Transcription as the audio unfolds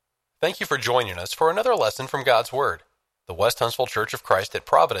Thank you for joining us for another lesson from God's Word. The West Huntsville Church of Christ at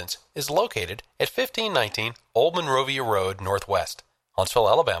Providence is located at 1519 Old Monrovia Road Northwest, Huntsville,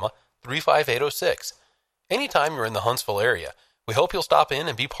 Alabama, 35806. Anytime you're in the Huntsville area, we hope you'll stop in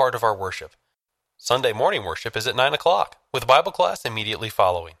and be part of our worship. Sunday morning worship is at 9 o'clock, with Bible class immediately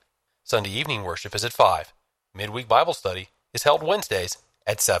following. Sunday evening worship is at 5. Midweek Bible study is held Wednesdays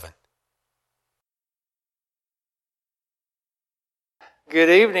at 7. Good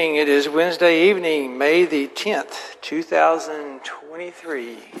evening. It is Wednesday evening, May the 10th,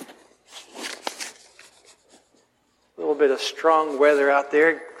 2023. A little bit of strong weather out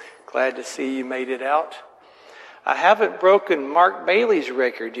there. Glad to see you made it out. I haven't broken Mark Bailey's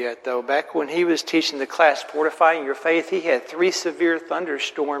record yet, though. Back when he was teaching the class, Fortifying Your Faith, he had 3 severe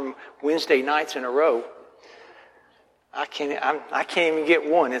thunderstorm Wednesday nights in a row. I can't even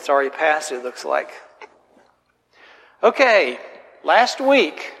get one. It's already passed, it looks like. Okay. Last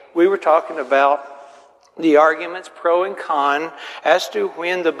week, we were talking about the arguments pro and con as to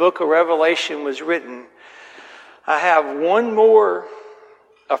when the book of Revelation was written. I have one more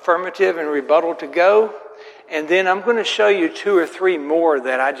affirmative and rebuttal to go, and then I'm going to show you 2 or 3 more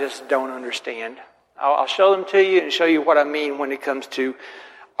that I just don't understand. I'll show them to you and show you what I mean when it comes to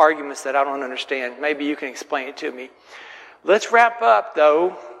arguments that I don't understand. Maybe you can explain it to me. Let's wrap up,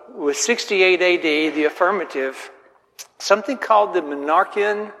 though, with 68 AD, the affirmative, something called the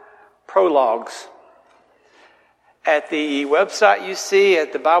Monarchian Prologues. At the website you see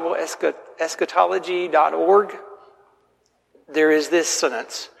at the BibleEschatology.org, there is this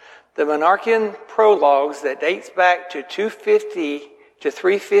sentence. The Monarchian Prologues that dates back to 250 to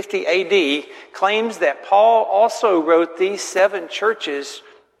 350 AD claims that Paul also wrote these 7 churches,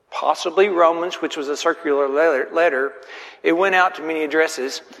 possibly Romans, which was a circular letter. It went out to many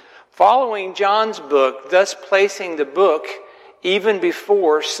addresses, following John's book, thus placing the book even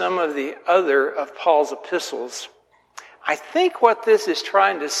before some of the other of Paul's epistles. I think what this is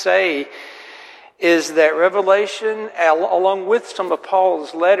trying to say is that Revelation, along with some of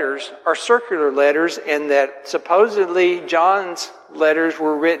Paul's letters, are circular letters, and that supposedly John's letters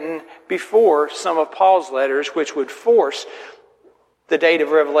were written before some of Paul's letters, which would force the date of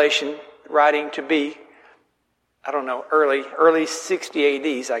Revelation writing to be, I don't know, early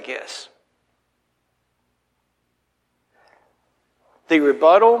 60 ADs, I guess. The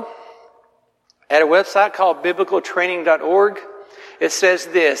rebuttal at a website called biblicaltraining.org, it says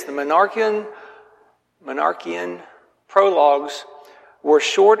this: the Monarchian Prologues were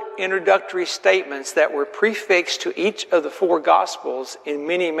short introductory statements that were prefixed to each of the 4 Gospels in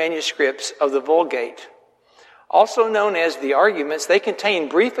many manuscripts of the Vulgate. Also known as the arguments, they contain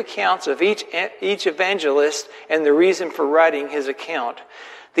brief accounts of each evangelist and the reason for writing his account.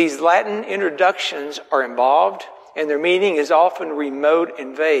 These Latin introductions are involved, and their meaning is often remote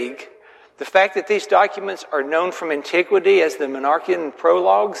and vague. The fact that these documents are known from antiquity as the Monarchian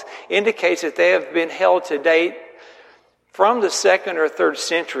Prologues indicates that they have been held to date from the 2nd or 3rd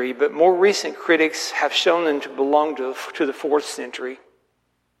century, but more recent critics have shown them to belong to the 4th century.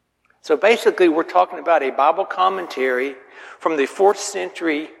 So basically, we're talking about a Bible commentary from the 4th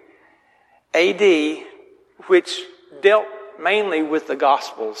century AD, which dealt mainly with the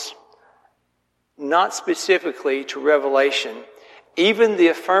Gospels, not specifically to Revelation. Even the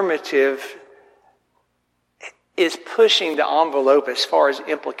affirmative is pushing the envelope as far as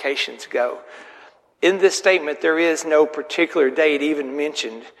implications go. In this statement, there is no particular date even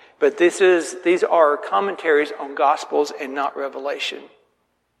mentioned, but these are commentaries on Gospels and not Revelation.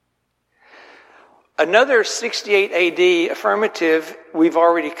 Another 68 AD affirmative we've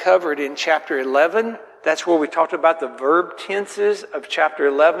already covered in chapter 11. That's where we talked about the verb tenses of chapter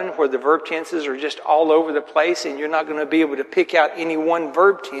 11, where the verb tenses are just all over the place, and you're not going to be able to pick out any one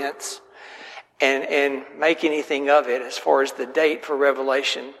verb tense and make anything of it as far as the date for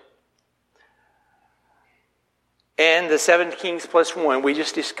Revelation. And the 7 kings plus 1, we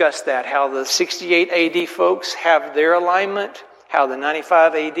just discussed that, how the 68 AD folks have their alignment, how the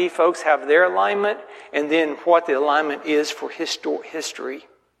 95 AD folks have their alignment, and then what the alignment is for history.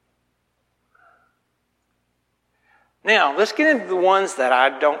 Now, let's get into the ones that I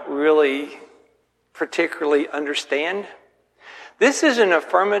don't really particularly understand. This is an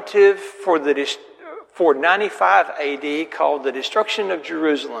affirmative for 95 AD called the destruction of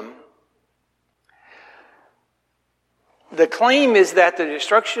Jerusalem. The claim is that the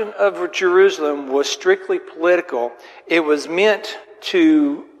destruction of Jerusalem was strictly political. It was meant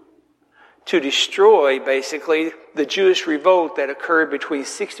to destroy, basically, the Jewish revolt that occurred between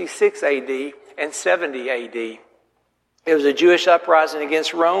 66 AD and 70 AD. It was a Jewish uprising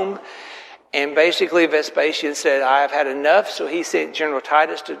against Rome, And basically Vespasian said, I have had enough, so he sent General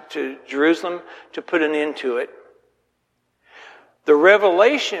Titus to Jerusalem to put an end to it. The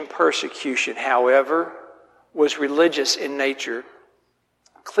Revelation persecution, however, was religious in nature,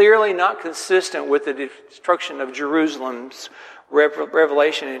 clearly not consistent with the destruction of Jerusalem's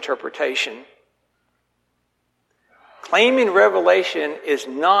Revelation interpretation. Claiming Revelation is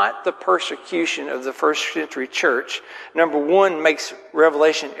not the persecution of the first century church. Number one, makes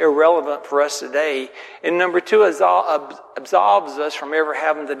Revelation irrelevant for us today. And number two, absolves us from ever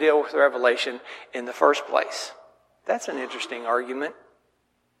having to deal with Revelation in the first place. That's an interesting argument.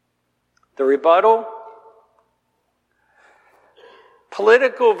 The rebuttal: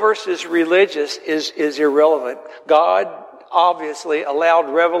 political versus religious is irrelevant. God obviously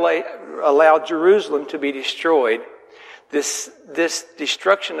allowed Jerusalem to be destroyed. This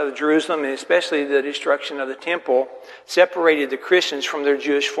destruction of Jerusalem, and especially the destruction of the temple, separated the Christians from their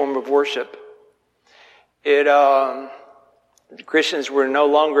Jewish form of worship. The Christians were no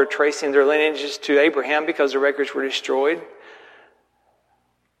longer tracing their lineages to Abraham because the records were destroyed,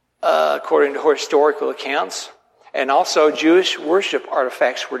 according to historical accounts. And also Jewish worship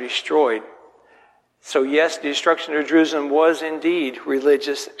artifacts were destroyed. So yes, the destruction of Jerusalem was indeed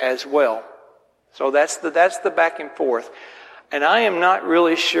religious as well. So that's the back and forth. And I am not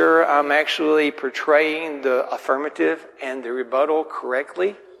really sure I'm actually portraying the affirmative and the rebuttal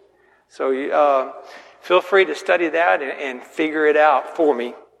correctly. So feel free to study that and figure it out for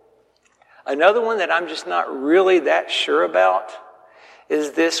me. Another one that I'm just not really that sure about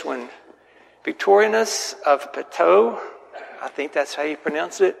is this one. Victorinus of Poitou, I think that's how you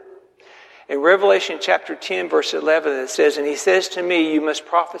pronounce it. In Revelation chapter 10, verse 11, it says, "And he says to me, you must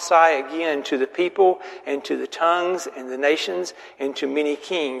prophesy again to the people and to the tongues and the nations and to many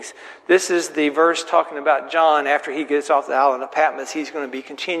kings." This is the verse talking about John after he gets off the island of Patmos. He's going to be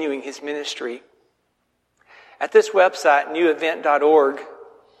continuing his ministry. At this website, newevent.org,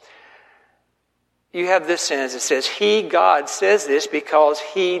 you have this sentence. It says, "He, God, says this because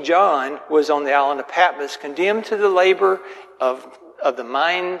he, John, was on the island of Patmos, condemned to the labor of the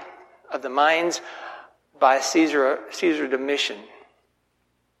mines by Caesar Domitian."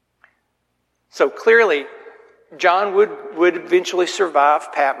 So clearly, John would eventually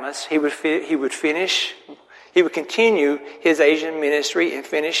survive Patmos. He would continue his Asian ministry and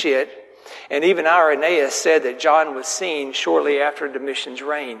finish it. And even Irenaeus said that John was seen shortly after Domitian's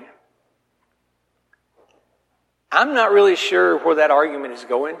reign. I'm not really sure where that argument is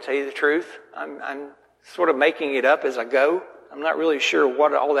going, to tell you the truth. I'm sort of making it up as I go. I'm not really sure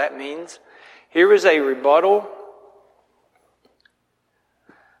what all that means. Here is a rebuttal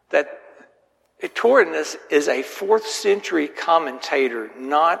that Victorinus is a 4th century commentator,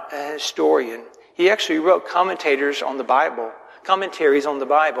 not a historian. He actually wrote commentaries on the Bible.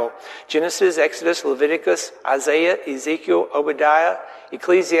 Genesis, Exodus, Leviticus, Isaiah, Ezekiel, Obadiah,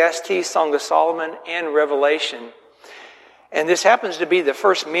 Ecclesiastes, Song of Solomon, and Revelation. And this happens to be the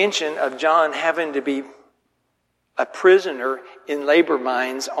first mention of John having to be a prisoner in labor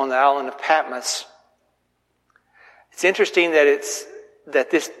mines on the island of Patmos. It's interesting that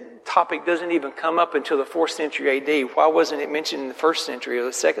this topic doesn't even come up until the 4th century AD. Why wasn't it mentioned in the 1st century or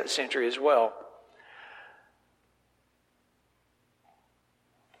the 2nd century as well?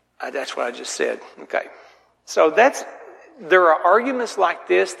 That's what I just said. Okay. So there are arguments like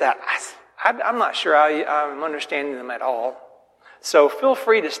this that I'm not sure I'm understanding them at all. So feel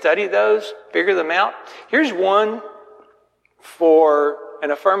free to study those, figure them out. Here's one for an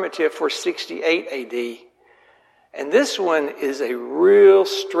affirmative for 68 AD. And this one is a real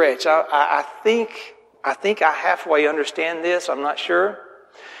stretch. I think I halfway understand this. I'm not sure.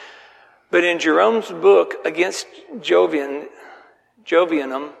 But in Jerome's book against Jovianum,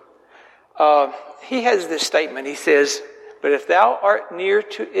 he has this statement. He says, "But if thou art near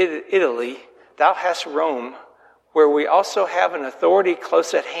to Italy, thou hast Rome, where we also have an authority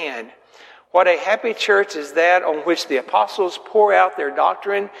close at hand. What a happy church is that on which the apostles pour out their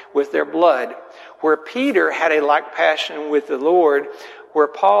doctrine with their blood, where Peter had a like passion with the Lord, where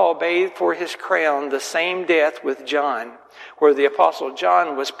Paul bathed for his crown the same death with John, where the apostle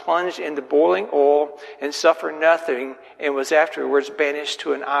John was plunged into boiling oil and suffered nothing and was afterwards banished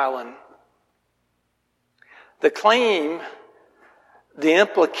to an island." The claim, the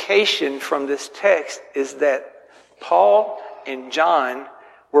implication from this text is that Paul and John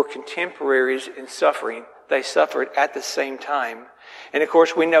were contemporaries in suffering. They suffered at the same time. And of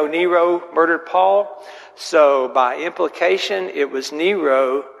course, we know Nero murdered Paul. So by implication, it was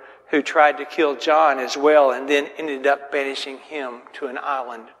Nero who tried to kill John as well and then ended up banishing him to an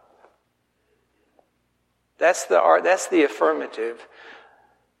island. That's the affirmative.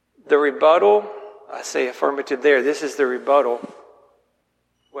 The rebuttal, I say affirmative there. This is the rebuttal.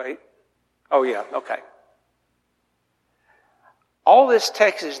 Wait. Oh, yeah. Okay. All this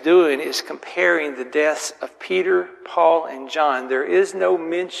text is doing is comparing the deaths of Peter, Paul, and John. There is no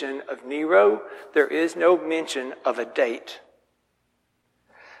mention of Nero. There is no mention of a date.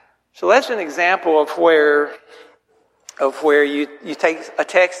 So that's an example of where you take a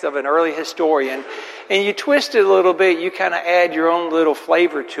text of an early historian and you twist it a little bit. You kind of add your own little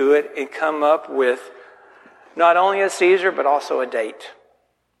flavor to it and come up with not only a Caesar, but also a date.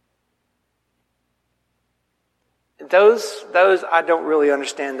 Those I don't really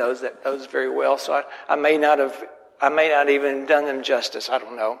understand those very well, so I may not even done them justice. I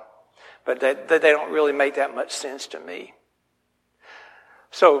don't know, but they don't really make that much sense to me.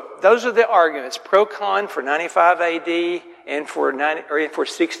 So those are the arguments pro con for 95 A.D. and for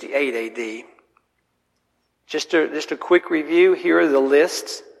 68 A.D. Just a quick review. Here are the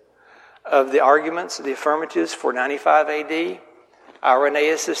lists of the arguments, the affirmatives for 95 A.D.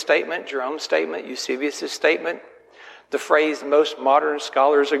 Irenaeus' statement, Jerome's statement, Eusebius' statement. The phrase most modern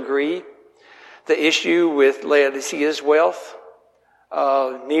scholars agree. The issue with Laodicea's wealth.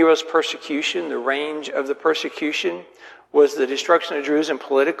 Nero's persecution, the range of the persecution. Was the destruction of Jerusalem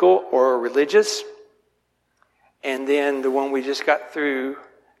political or religious? And then the one we just got through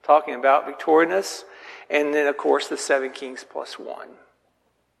talking about, Victorinus. And then, of course, the 7 kings plus 1.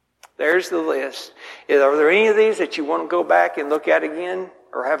 There's the list. Are there any of these that you want to go back and look at again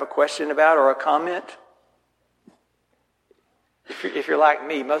or have a question about or a comment? If you're like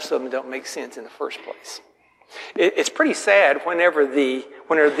me, most of them don't make sense in the first place. It's pretty sad whenever the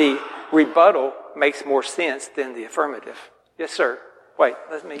rebuttal makes more sense than the affirmative. Yes, sir. Wait,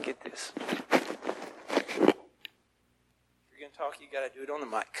 let me get this. If you're going to talk, you got to do it on the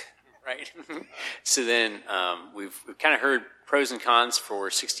mic. Right. So then we've kind of heard pros and cons for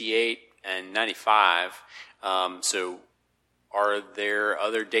 68 and 95. So are there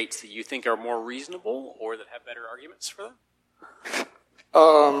other dates that you think are more reasonable or that have better arguments for them?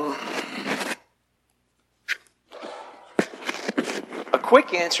 A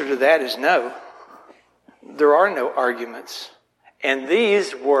quick answer to that is no. There are no arguments. And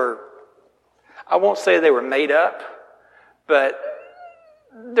these were, I won't say they were made up, but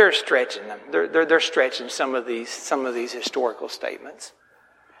they're stretching them. They're stretching some of these historical statements.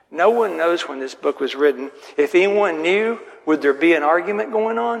 No one knows when this book was written. If anyone knew, would there be an argument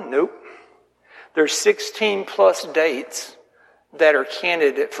going on? Nope. There's 16 plus dates that are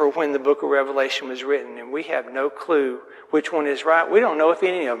candidate for when the book of Revelation was written, and we have no clue which one is right. We don't know if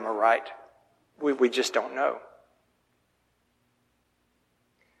any of them are right. We just don't know.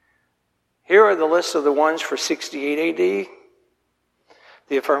 Here are the lists of the ones for 68 A.D.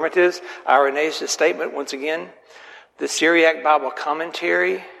 The affirmatives, Irenaeus' statement, once again, the Syriac Bible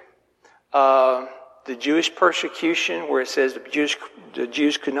commentary, the Jewish persecution, where it says the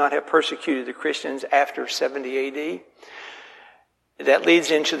Jews could not have persecuted the Christians after 70 A.D. That leads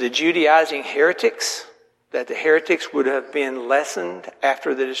into the Judaizing heretics, that the heretics would have been lessened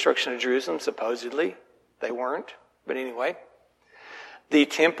after the destruction of Jerusalem, supposedly. They weren't, but anyway. The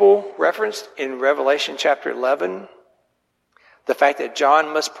temple referenced in Revelation chapter 11. The fact that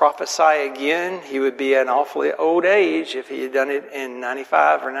John must prophesy again. He would be an awfully old age if he had done it in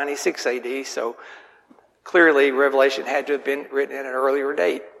 95 or 96 AD. So clearly Revelation had to have been written at an earlier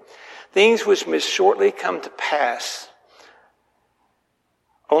date. Things which must shortly come to pass.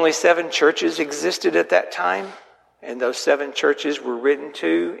 Only 7 churches existed at that time, and those 7 churches were written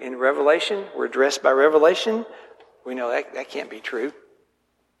to in Revelation, were addressed by Revelation. We know that can't be true.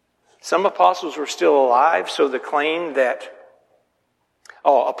 Some apostles were still alive, so the claim that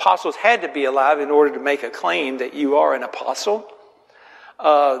apostles had to be alive in order to make a claim that you are an apostle.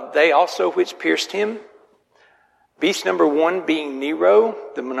 They also which pierced him. Beast number 1 being Nero,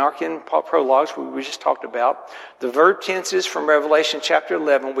 the monarchian prologues we just talked about. The verb tenses from Revelation chapter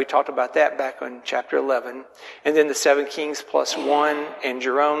 11, we talked about that back on chapter 11. And then the 7 kings plus 1 and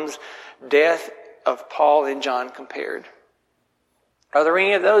Jerome's death of Paul and John compared. Are there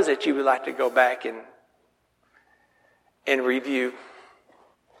any of those that you would like to go back and review?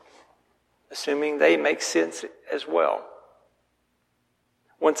 Assuming they make sense as well.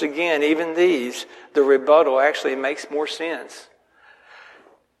 Once again, even these, the rebuttal actually makes more sense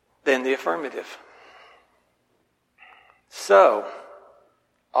than the affirmative. So,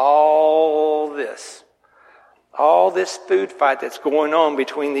 all this food fight that's going on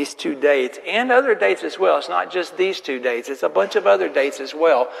between these 2 dates and other dates as well. It's not just these 2 dates. It's a bunch of other dates as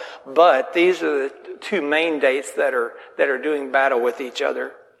well. But these are the 2 main dates that are doing battle with each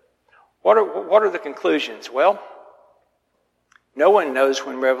other. What are the conclusions? Well, No one knows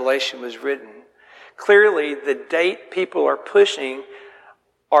when Revelation was written. Clearly, the date people are pushing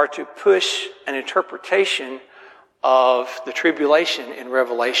are to push an interpretation of the tribulation in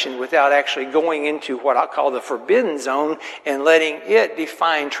Revelation without actually going into what I call the forbidden zone and letting it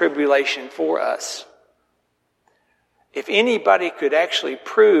define tribulation for us. If anybody could actually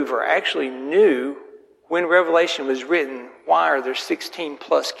prove or actually knew when Revelation was written, why are there 16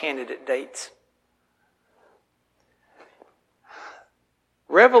 plus candidate dates?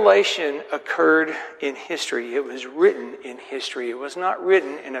 Revelation occurred in history. It was written in history. It was not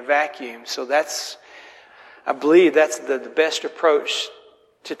written in a vacuum. So I believe that's the best approach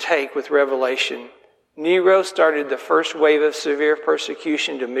to take with Revelation. Nero started the first wave of severe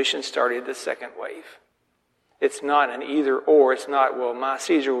persecution. Domitian started the second wave. It's not an either or. It's not, well, my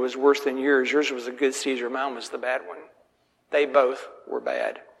Caesar was worse than yours. Yours was a good Caesar. Mine was the bad one. They both were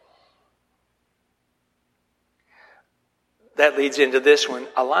bad. That leads into this one.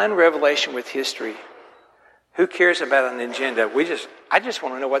 Align Revelation with history. Who cares about an agenda? I just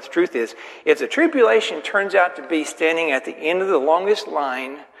want to know what the truth is. If the tribulation turns out to be standing at the end of the longest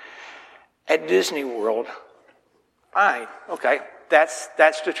line at Disney World, fine. Okay, that's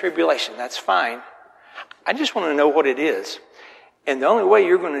the tribulation. That's fine. I just want to know what it is. And the only way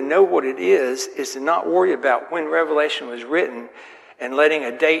you're going to know what it is to not worry about when Revelation was written and letting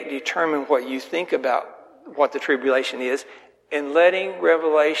a date determine what you think about what the tribulation is, and letting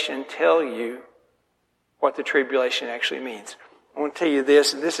Revelation tell you what the tribulation actually means. I want to tell you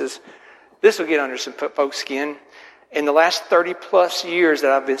this, and this will get under some folks' skin. In the last 30 plus years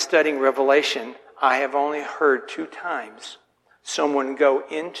that I've been studying Revelation, I have only heard 2 times someone go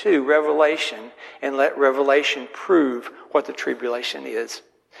into Revelation and let Revelation prove what the tribulation is.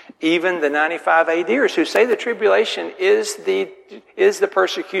 Even the 95 ADers who say the tribulation is the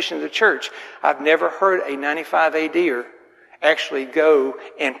persecution of the church. I've never heard a 95 ADer actually go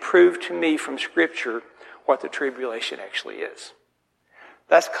and prove to me from Scripture what the tribulation actually is.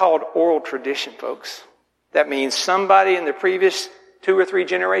 That's called oral tradition, folks. That means somebody in the previous 2 or 3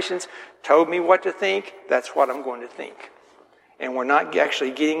 generations told me what to think. That's what I'm going to think. And we're not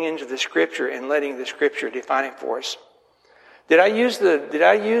actually getting into the Scripture and letting the Scripture define it for us. Did I use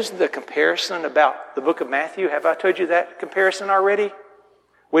the comparison about the book of Matthew? Have I told you that comparison already?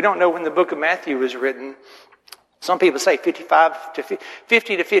 We don't know when the book of Matthew was written. Some people say 50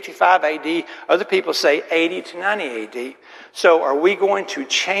 to 55 AD. Other people say 80 to 90 AD. So are we going to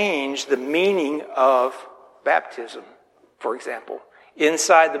change the meaning of baptism, for example,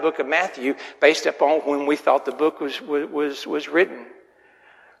 inside the book of Matthew based upon when we thought the book was written?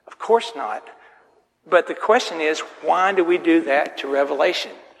 Of course not. But the question is, why do we do that to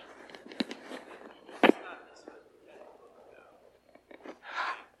Revelation?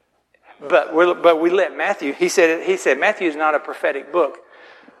 But we let Matthew. He said Matthew is not a prophetic book.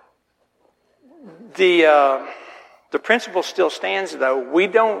 The principle still stands, though. We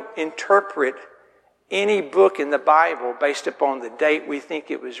don't interpret any book in the Bible based upon the date we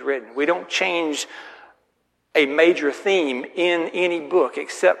think it was written. We don't change a major theme in any book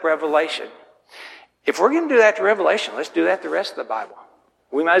except Revelation. If we're going to do that to Revelation, let's do that to the rest of the Bible.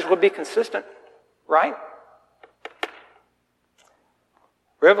 We might as well be consistent, right?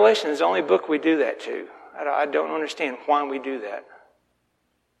 Revelation is the only book we do that to. I don't understand why we do that.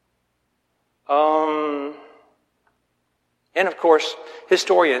 And of course,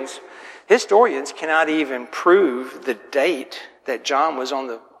 historians cannot even prove the date that John was on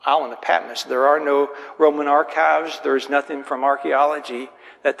the island of Patmos. There are no Roman archives. There's nothing from archaeology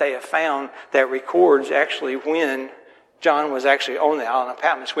that they have found that records actually when John was actually on the island of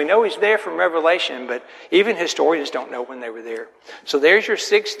Patmos. We know he's there from Revelation, but even historians don't know when they were there. So there's your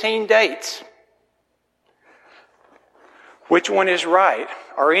 16 dates. Which one is right?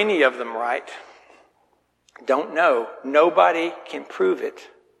 Are any of them right? Don't know. Nobody can prove it.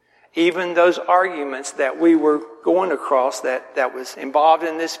 Even those arguments that we were going across that was involved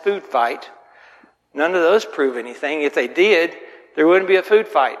in this food fight, none of those prove anything. If they did, there wouldn't be a food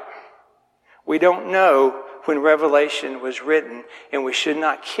fight. We don't know when Revelation was written, and we should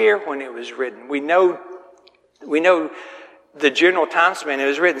not care when it was written. We know the general time span. It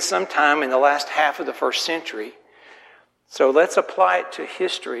was written sometime in the last half of the 1st century. So let's apply it to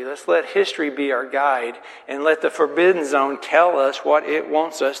history. Let's let history be our guide, and let the forbidden zone tell us what it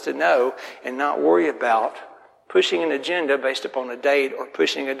wants us to know, and not worry about pushing an agenda based upon a date or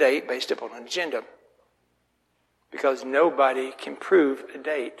pushing a date based upon an agenda. Because nobody can prove a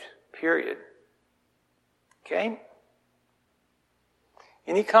date, period. Okay?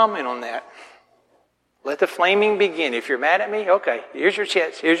 Any comment on that? Let the flaming begin. If you're mad at me, okay, here's your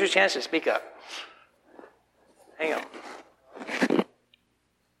chance. Here's your chance to speak up. Hang on.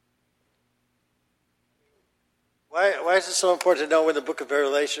 Why is it so important to know when the book of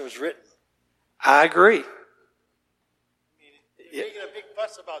Revelation was written? I agree. You're making a big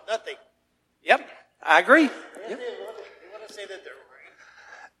fuss about nothing. Yep, I agree. Yep. You want to say that they're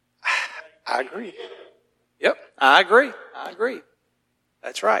I agree. Yep, I agree.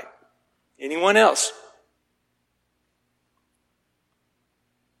 That's right. Anyone else?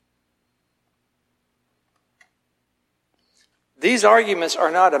 These arguments are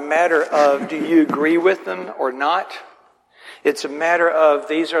not a matter of do you agree with them or not. It's a matter of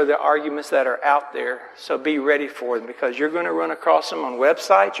these are the arguments that are out there, so be ready for them because you're going to run across them on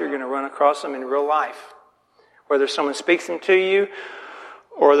websites, you're going to run across them in real life. Whether someone speaks them to you,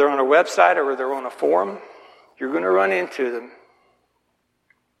 or they're on a website, or they're on a forum, you're going to run into them.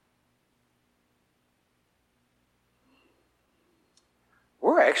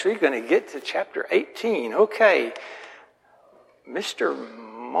 We're actually going to get to chapter 18. Okay. Mr.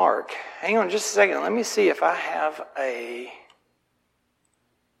 Mark, hang on just a second. Let me see if I have a...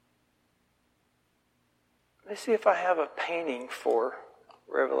 Let's see if I have a painting for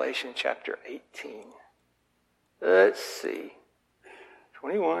Revelation chapter 18. Let's see.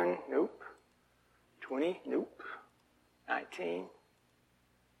 21, nope. 20, nope. 19,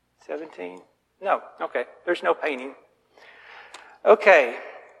 17, no. Okay, there's no painting. Okay,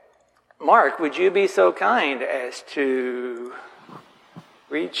 Mark, would you be so kind as to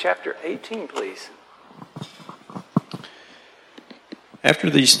read chapter 18, please? After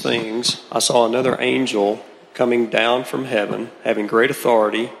these things, I saw another angel coming down from heaven, having great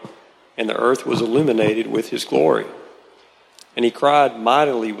authority, and the earth was illuminated with his glory. And he cried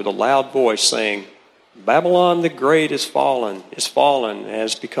mightily with a loud voice, saying, Babylon the Great is fallen, and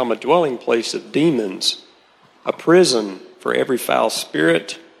has become a dwelling place of demons, a prison for every foul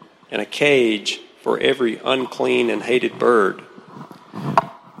spirit, and a cage for every unclean and hated bird.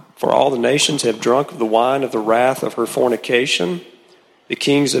 For all the nations have drunk of the wine of the wrath of her fornication. The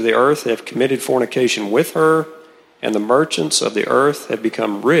kings of the earth have committed fornication with her, and the merchants of the earth have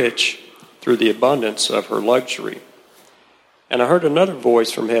become rich through the abundance of her luxury. And I heard another voice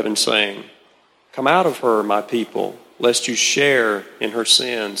from heaven saying, Come out of her, my people, lest you share in her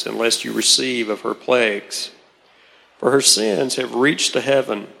sins, and lest you receive of her plagues. For her sins have reached to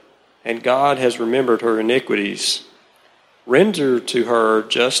heaven, and God has remembered her iniquities. Render to her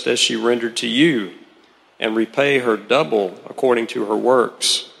just as she rendered to you, and repay her double according to her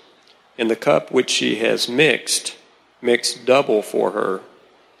works. In the cup which she has mix double for her.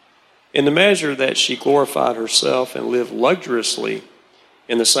 In the measure that she glorified herself and lived luxuriously,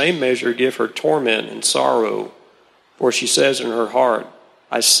 in the same measure give her torment and sorrow. For she says in her heart,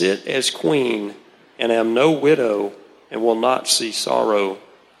 I sit as queen, and am no widow, and will not see sorrow.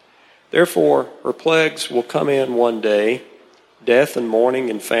 Therefore her plagues will come in one day, death and mourning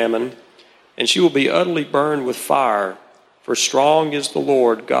and famine, and she will be utterly burned with fire, for strong is the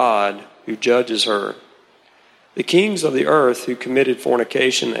Lord God who judges her. The kings of the earth who committed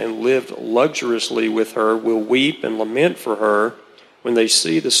fornication and lived luxuriously with her will weep and lament for her when they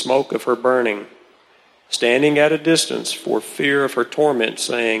see the smoke of her burning, standing at a distance for fear of her torment,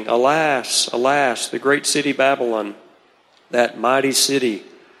 saying, Alas, alas, the great city Babylon, that mighty city,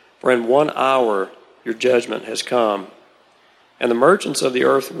 for in 1 hour your judgment has come. And the merchants of the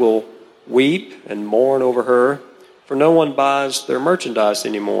earth will weep and mourn over her, for no one buys their merchandise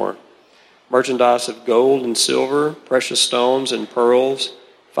anymore. Merchandise of gold and silver, precious stones and pearls,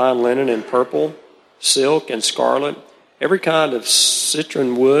 fine linen and purple, silk and scarlet, every kind of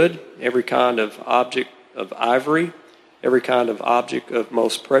citron wood, every kind of object of ivory, every kind of object of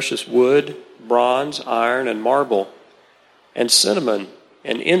most precious wood, bronze, iron, and marble, and cinnamon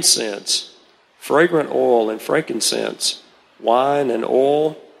and incense, fragrant oil and frankincense, wine and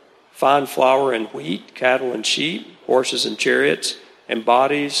oil, fine flour and wheat, cattle and sheep, horses and chariots, and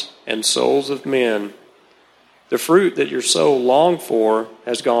bodies and souls of men. The fruit that your soul longed for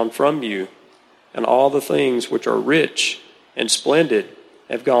has gone from you, and all the things which are rich and splendid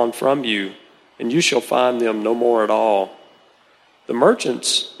have gone from you, and you shall find them no more at all. The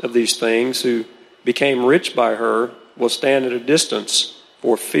merchants of these things who became rich by her will stand at a distance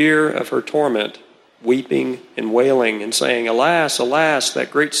for fear of her torment, weeping and wailing, and saying, Alas, alas,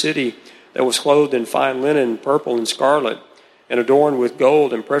 that great city that was clothed in fine linen, purple and scarlet, and adorned with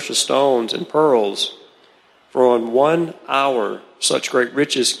gold and precious stones and pearls. For in 1 hour such great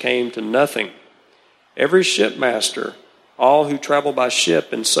riches came to nothing. Every shipmaster, all who travel by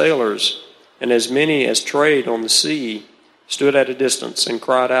ship, and sailors, and as many as trade on the sea, stood at a distance and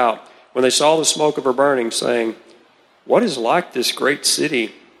cried out when they saw the smoke of her burning, saying, What is like this great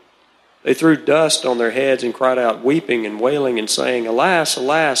city? They threw dust on their heads and cried out, weeping and wailing and saying, Alas,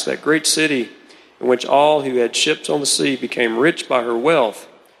 alas, that great city in which all who had ships on the sea became rich by her wealth,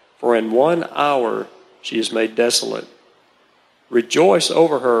 for in 1 hour she is made desolate. Rejoice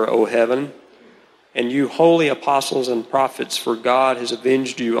over her, O heaven, and you holy apostles and prophets, for God has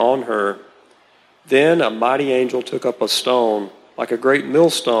avenged you on her. Then a mighty angel took up a stone, like a great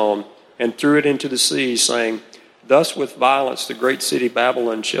millstone, and threw it into the sea, saying, Thus with violence the great city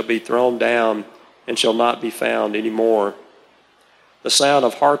Babylon shall be thrown down, and shall not be found any more. The sound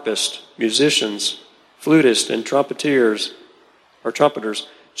of harpists, musicians, flutists, and trumpeters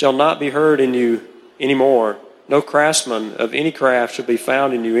shall not be heard in you any more. No craftsman of any craft shall be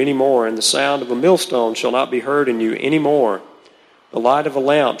found in you any more, and the sound of a millstone shall not be heard in you any more. The light of a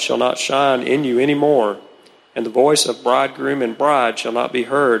lamp shall not shine in you any more, and the voice of bridegroom and bride shall not be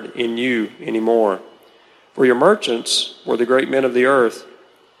heard in you any more. For your merchants were the great men of the earth,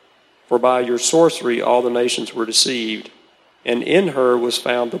 for by your sorcery all the nations were deceived. And in her was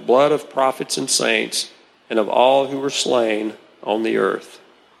found the blood of prophets and saints, and of all who were slain on the earth.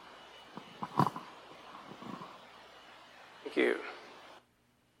 Thank you.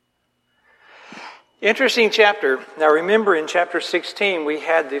 Interesting chapter. Now remember, in chapter 16 we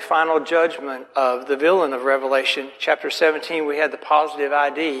had the final judgment of the villain of Revelation. Chapter 17 we had the positive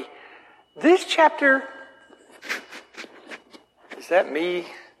ID. This chapter, is that me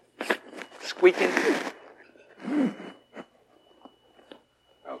squeaking?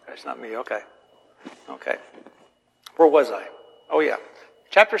 Okay, it's not me. Okay. Where was I? Oh yeah.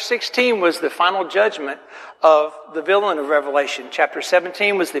 Chapter 16 was the final judgment of the villain of Revelation. Chapter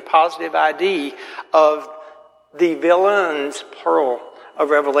 17 was the positive ID of the villains, plural, of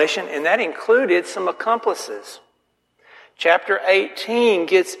Revelation, and that included some accomplices. Chapter 18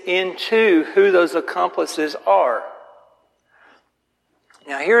 gets into who those accomplices are.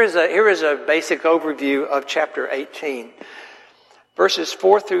 Now here is a basic overview of chapter 18. Verses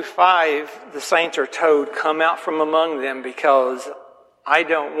 4 through 5, the saints are told, come out from among them, because I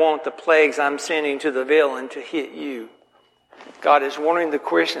don't want the plagues I'm sending to the villain to hit you. God is warning the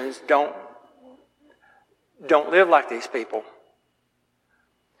Christians, don't live like these people.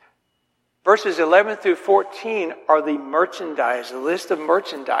 Verses 11 through 14 are the merchandise, the list of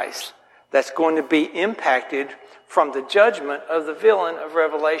merchandise that's going to be impacted from the judgment of the villain of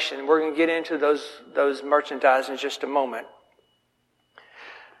Revelation. We're going to get into those merchandise in just a moment.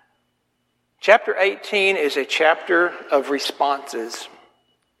 Chapter 18 is a chapter of responses.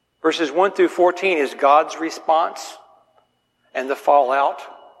 Verses 1 through 14 is God's response and the fallout.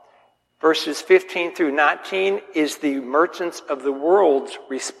 Verses 15 through 19 is the merchants of the world's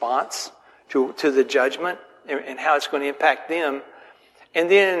response to the judgment and how it's going to impact them.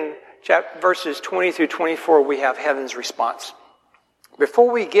 And then verses 20 through 24, we have heaven's response. Before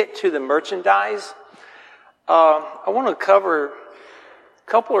we get to the merchandise, I want to cover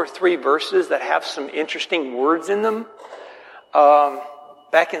couple or three verses that have some interesting words in them.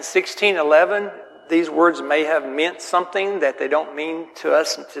 Back in 1611, these words may have meant something that they don't mean to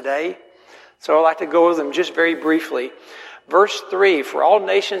us today. So I'd like to go over them just very briefly. Verse 3, for all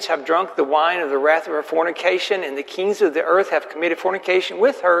nations have drunk the wine of the wrath of her fornication, and the kings of the earth have committed fornication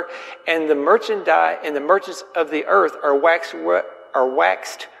with her, and the merchants of the earth are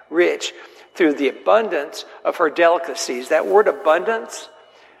waxed rich through the abundance of her delicacies. That word abundance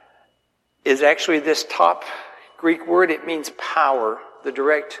is actually this top Greek word. It means power. The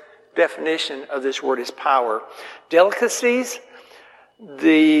direct definition of this word is power. Delicacies,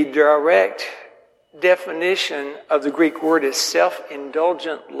 the direct definition of the Greek word is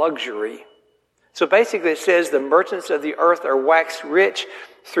self-indulgent luxury. So basically it says the merchants of the earth are waxed rich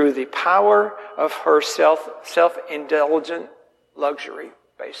through the power of her self-indulgent luxury,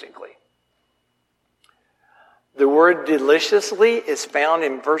 basically. The word deliciously is found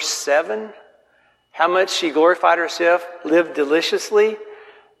in verse 7. How much she glorified herself, lived deliciously.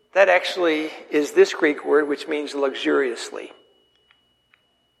 That actually is this Greek word, which means luxuriously.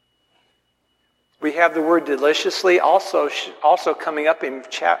 We have the word deliciously also coming up in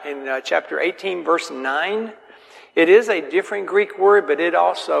chapter 18, verse 9. It is a different Greek word, but it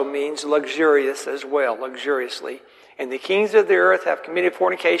also means luxurious as well, luxuriously. And the kings of the earth have committed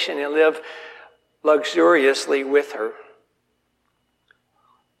fornication and live luxuriously with her.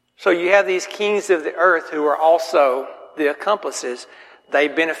 So you have these kings of the earth who are also the accomplices. They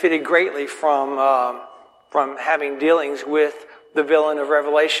benefited greatly from having dealings with the villain of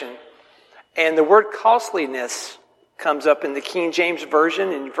Revelation. And the word costliness comes up in the King James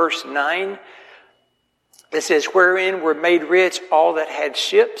Version in verse 9. It says, wherein were made rich all that had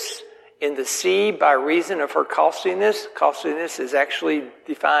ships in the sea by reason of her costliness. Costliness is actually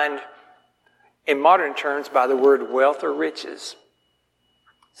defined in modern terms by the word wealth or riches.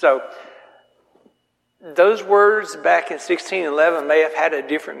 So, Those words back in 1611 may have had a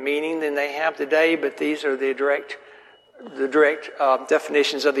different meaning than they have today, but these are the direct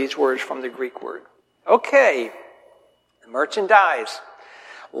definitions of these words from the Greek word. Okay, merchandise.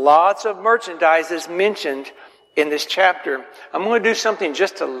 Lots of merchandise is mentioned in this chapter. I'm going to do something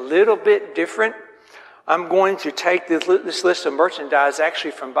just a little bit different. I'm going to take this list of merchandise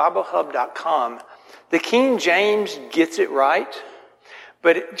actually from BibleHub.com. The King James gets it right,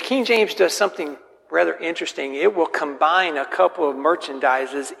 but King James does something rather interesting. It will combine a couple of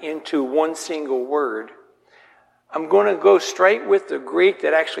merchandises into one single word. I'm going to go straight with the Greek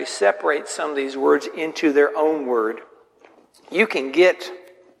that actually separates some of these words into their own word. You can get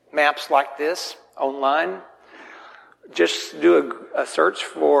maps like this online. Just do a search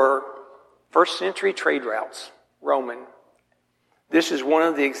for first century trade routes, Roman. This is one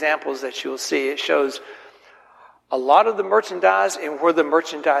of the examples that you'll see. It shows a lot of the merchandise and where the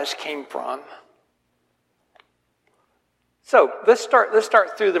merchandise came from. So let's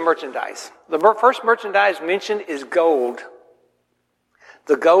start through the merchandise. The first merchandise mentioned is gold.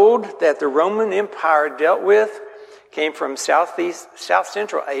 The gold that the Roman Empire dealt with came from South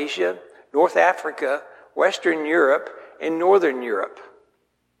Central Asia, North Africa, Western Europe, and Northern Europe.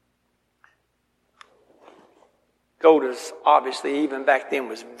 Gold is obviously, even back then,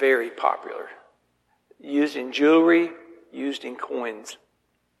 was very popular. Used in jewelry, used in coins.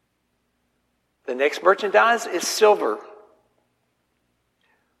 The next merchandise is silver.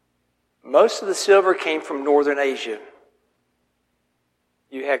 Most of the silver came from Northern Asia.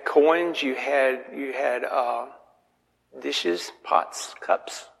 You had coins, you had dishes, pots,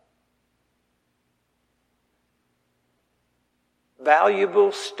 cups.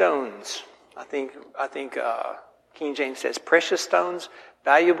 Valuable stones. I think King James says precious stones,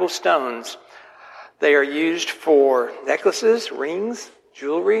 valuable stones. They are used for necklaces, rings,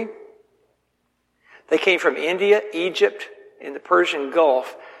 jewelry. They came from India, Egypt, and the Persian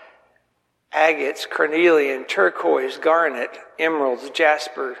Gulf. Agates, carnelian, turquoise, garnet, emeralds,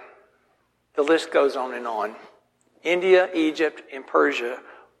 jasper. The list goes on and on. India, Egypt, and Persia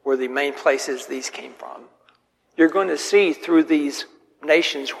were the main places these came from. You're going to see through these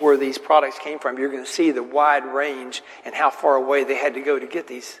nations where these products came from, you're going to see the wide range and how far away they had to go to get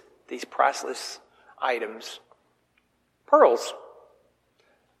these priceless items. Pearls.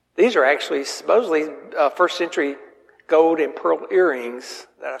 These are actually supposedly first century gold and pearl earrings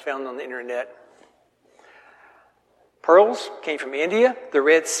that I found on the internet. Pearls came from India, the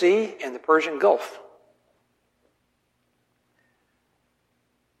Red Sea, and the Persian Gulf.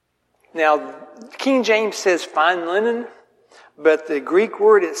 Now, King James says fine linen, but the Greek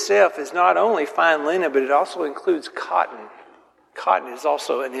word itself is not only fine linen, but it also includes cotton. Cotton is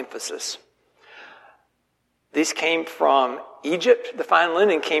also an emphasis. These came from Egypt. The fine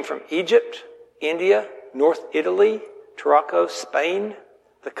linen came from Egypt, India, North Italy, Morocco, Spain.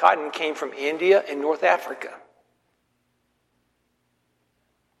 The cotton came from India and North Africa.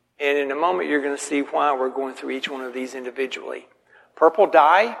 And in a moment, you're going to see why we're going through each one of these individually. Purple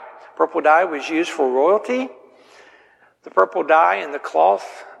dye. Purple dye was used for royalty. The purple dye and the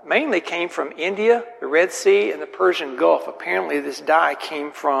cloth mainly came from India, the Red Sea, and the Persian Gulf. Apparently, this dye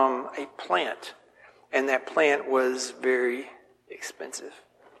came from a plant, and that plant was very expensive.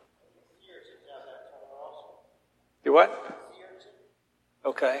 Do what?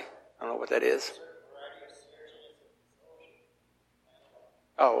 Okay. I don't know what that is.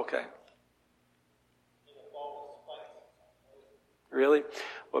 Oh, okay. Really?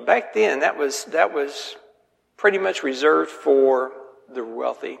 Well, back then, that was pretty much reserved for the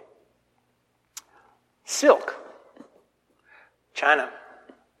wealthy. Silk. China.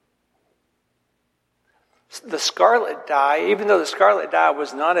 The scarlet dye, even though the scarlet dye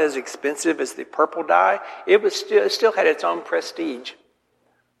was not as expensive as the purple dye, it still had its own prestige.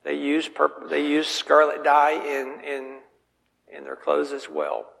 They used scarlet dye in their clothes as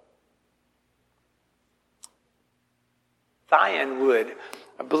well. Thyine wood.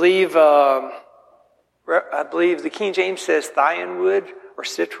 I believe the King James says thyine wood or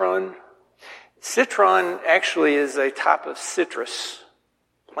citron. Citron actually is a type of citrus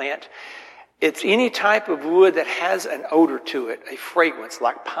plant. It's any type of wood that has an odor to it, a fragrance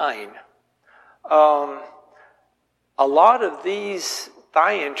like pine. A lot of these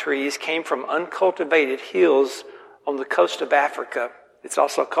thyine trees came from uncultivated hills on the coast of Africa. It's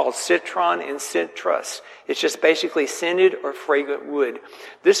also called citron and citrus. It's just basically scented or fragrant wood.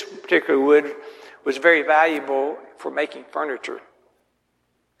 This particular wood was very valuable for making furniture.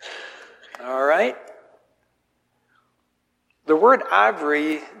 All right. The word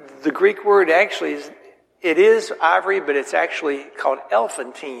ivory, the Greek word actually It is ivory, but it's actually called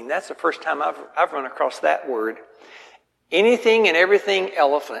elephantine. That's the first time I've run across that word. Anything and everything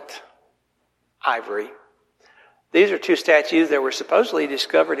elephant, ivory. These are two statues that were supposedly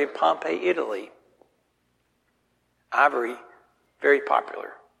discovered in Pompeii, Italy. Ivory, very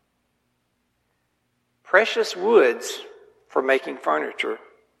popular. Precious woods for making furniture.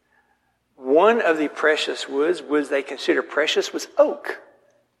 One of the precious woods they consider precious was oak.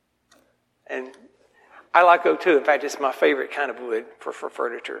 And I like oak too. In fact, it's my favorite kind of wood for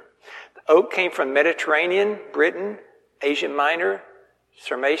furniture. The oak came from Mediterranean, Britain, Asia Minor,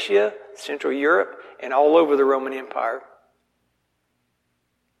 Sarmatia, Central Europe, and all over the Roman Empire.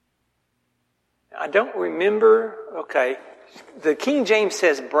 I don't remember, the King James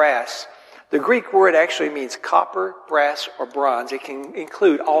says brass. The Greek word actually means copper, brass, or bronze. It can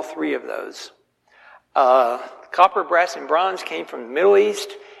include all three of those. Copper, brass, and bronze came from the Middle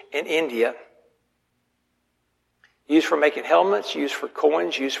East and India. Used for making helmets, used for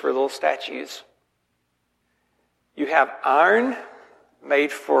coins, used for little statues. You have iron,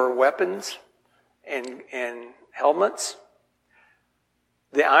 made for weapons and helmets.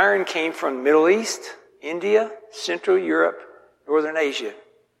 The iron came from the Middle East, India, Central Europe, Northern Asia.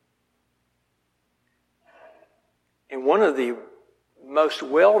 And one of the most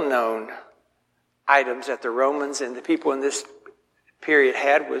well-known items that the Romans and the people in this period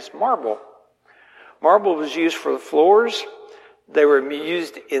had was marble. Marble was used for the floors. They were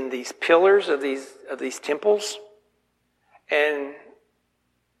used in these pillars of these temples. And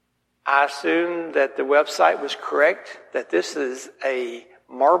I assume that the website was correct, that this is a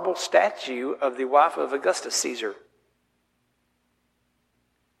marble statue of the wife of Augustus Caesar.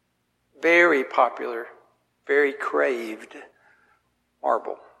 Very popular, very craved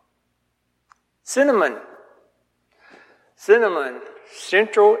marble. Cinnamon,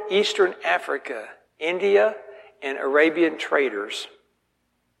 Central Eastern Africa, India, and Arabian traders.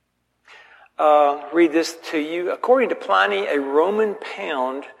 Read this to you. According to Pliny, a Roman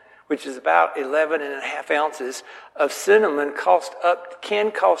pound, which is about 11.5 ounces, of cinnamon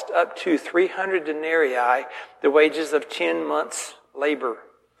can cost up to 300 denarii, the wages of 10 months' labor.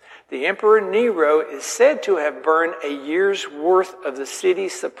 The Emperor Nero is said to have burned a year's worth of the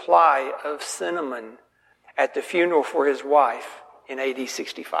city's supply of cinnamon at the funeral for his wife in AD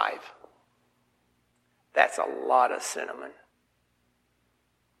 65. That's a lot of cinnamon.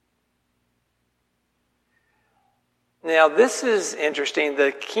 Now, this is interesting.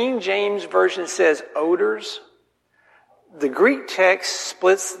 The King James Version says odors. The Greek text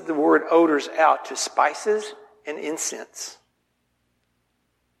splits the word odors out to spices and incense.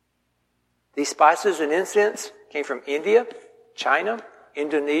 These spices and incense came from India, China,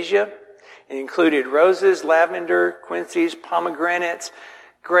 Indonesia, and included roses, lavender, quinces, pomegranates,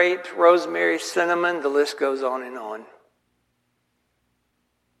 grape, rosemary, cinnamon. The list goes on and on.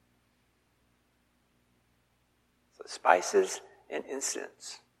 So spices and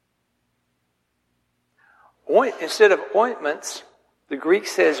incense. Instead of ointments, the Greek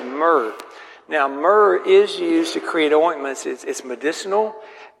says myrrh. Now, myrrh is used to create ointments. It's medicinal.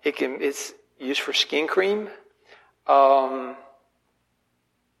 It's used for skin cream. It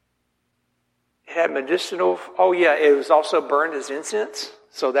had medicinal. Oh yeah, it was also burned as incense.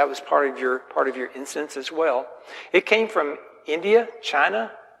 So that was part of your incense as well. It came from India,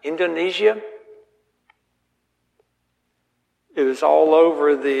 China, Indonesia. It was all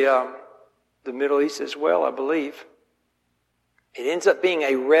over the Middle East as well, I believe. It ends up being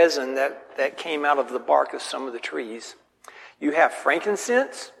a resin that came out of the bark of some of the trees. You have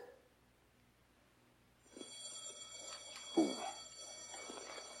frankincense. Ooh.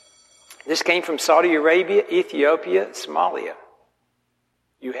 This came from Saudi Arabia, Ethiopia, Somalia.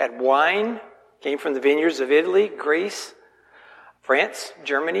 You had wine, came from the vineyards of Italy, Greece, France,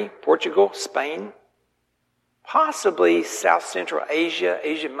 Germany, Portugal, Spain, possibly South Central Asia,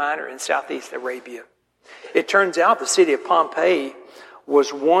 Asia Minor, and Southeast Arabia. It turns out the city of Pompeii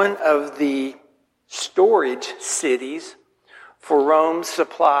was one of the storage cities for Rome's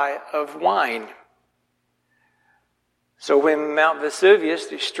supply of wine. So when Mount Vesuvius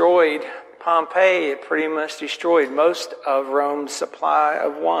destroyed Pompeii, it pretty much destroyed most of Rome's supply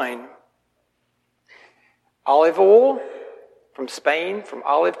of wine. Olive oil from Spain, from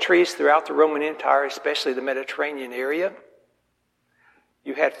olive trees throughout the Roman Empire, especially the Mediterranean area.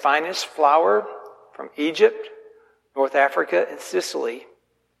 You had finest flour from Egypt, North Africa, and Sicily.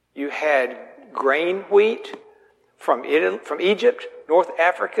 You had grain wheat from Egypt, North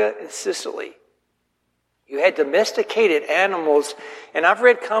Africa, and Sicily. You had domesticated animals, and I've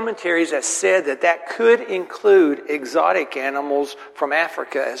read commentaries that said that could include exotic animals from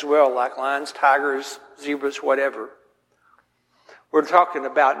Africa as well, like lions, tigers, zebras, whatever. We're talking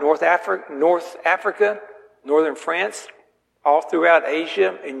about North Africa, northern France, all throughout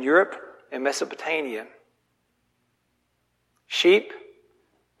Asia and Europe and Mesopotamia. Sheep,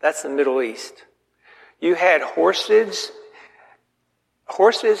 that's the Middle East. You had horses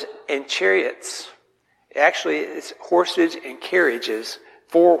and chariots. Actually, it's horses and carriages,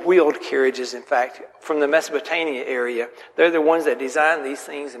 four-wheeled carriages, in fact, from the Mesopotamia area. They're the ones that designed these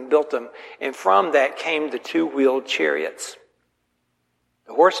things and built them. And from that came the two-wheeled chariots.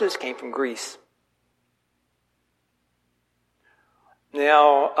 The horses came from Greece.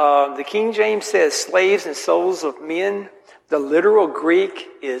 Now, the King James says slaves and souls of men. The literal Greek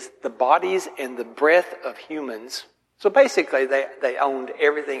is the bodies and the breath of humans. So basically, they owned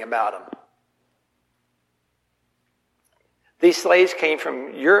everything about them. These slaves came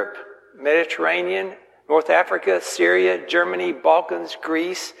from Europe, Mediterranean, North Africa, Syria, Germany, Balkans,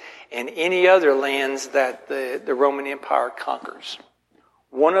 Greece, and any other lands that the Roman Empire conquers.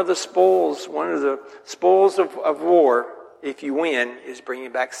 One of the spoils of war, if you win, is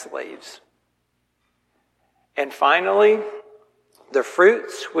bringing back slaves. And finally, the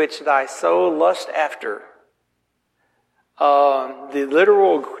fruits which thy soul lust after. The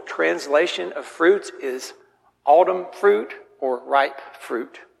literal translation of fruits is autumn fruit or ripe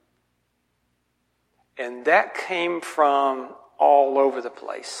fruit. And that came from all over the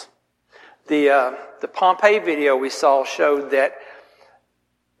place. The Pompeii video we saw showed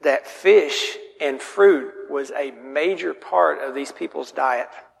that fish and fruit was a major part of these people's diet.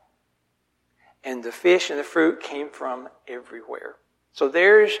 And the fish and the fruit came from everywhere. So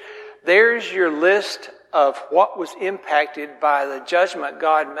there's your list of what was impacted by the judgment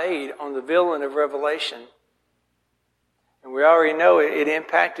God made on the villain of Revelation. And we already know it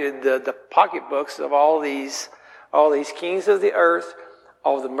impacted the pocketbooks of all these kings of the earth,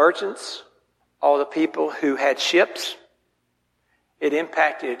 all the merchants, all the people who had ships. It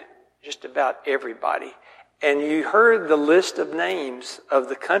impacted just about everybody. And you heard the list of names of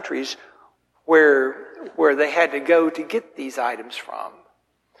the countries where they had to go to get these items from.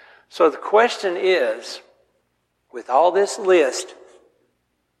 So the question is, with all this list,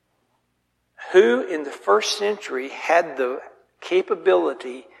 who in the first century had the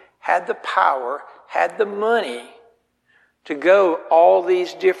capability, had the power, had the money to go all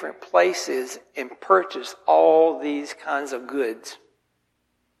these different places and purchase all these kinds of goods?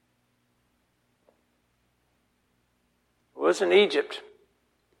 It wasn't Egypt.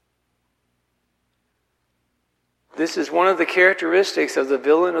 This is one of the characteristics of the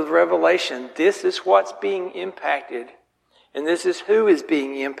villain of Revelation. This is what's being impacted. And this is who is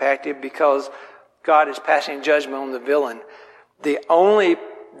being impacted because God is passing judgment on the villain. The only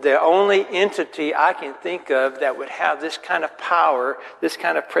entity I can think of that would have this kind of power, this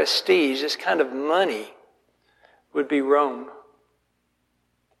kind of prestige, this kind of money would be Rome.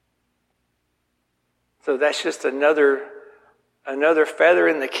 So that's just another feather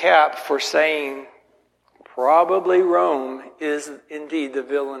in the cap for saying probably Rome is indeed the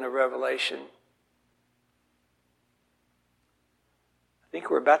villain of Revelation. I think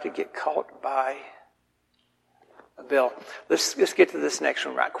we're about to get caught by a bell. Let's get to this next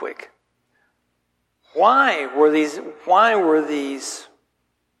one right quick. Why were these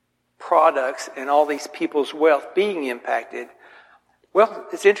products and all these people's wealth being impacted? Well,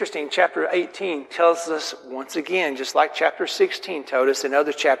 it's interesting. Chapter 18 tells us once again, just like chapter 16 told us in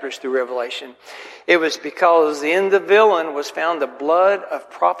other chapters through Revelation, it was because in the villain was found the blood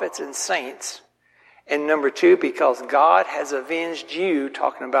of prophets and saints. And number two, because God has avenged you,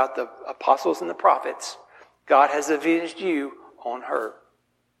 talking about the apostles and the prophets, God has avenged you on her.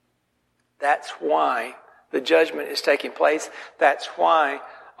 That's why the judgment is taking place. That's why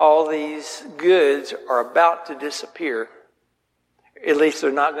all these goods are about to disappear. At least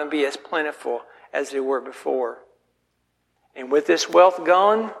they're not going to be as plentiful as they were before. And with this wealth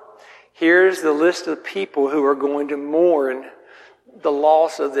gone, here's the list of people who are going to mourn the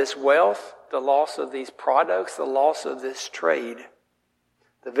loss of this wealth, the loss of these products, the loss of this trade.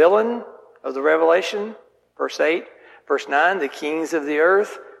 The villain of the Revelation, verse 8. Verse 9, the kings of the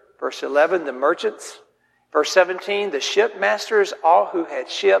earth. Verse 11, the merchants. Verse 17, the shipmasters, all who had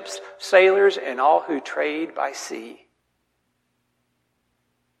ships, sailors, and all who trade by sea.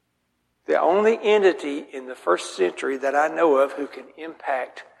 The only entity in the first century that I know of who can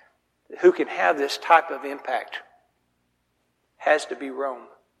have this type of impact has to be Rome.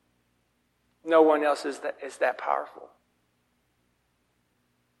 No one else is that powerful.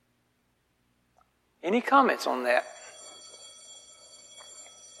 Any comments on that?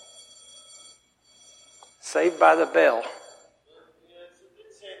 Saved by the Bell. It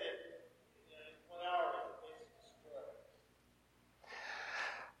did say that 1 hour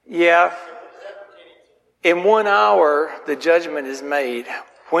Yeah. In 1 hour, the judgment is made.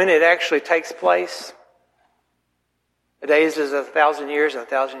 When it actually takes place, a day is as 1,000 years,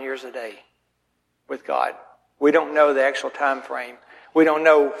 1,000 years a day with God. We don't know the actual time frame. We don't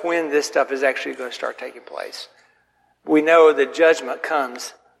know when this stuff is actually going to start taking place. We know the judgment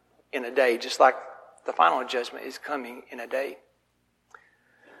comes in a day, just like the final judgment is coming in a day.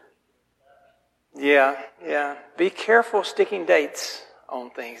 Yeah. Be careful sticking dates on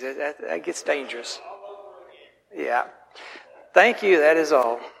things. That gets dangerous. Yeah. Thank you. That is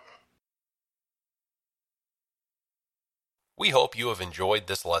all. We hope you have enjoyed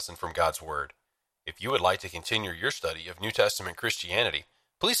this lesson from God's Word. If you would like to continue your study of New Testament Christianity,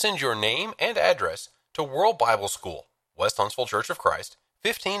 please send your name and address to World Bible School, West Huntsville Church of Christ,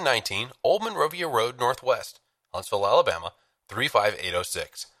 1519 Old Monrovia Road Northwest, Huntsville, Alabama,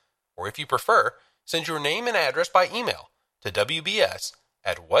 35806. Or if you prefer, send your name and address by email to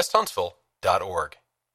wbs@westhuntsville.org.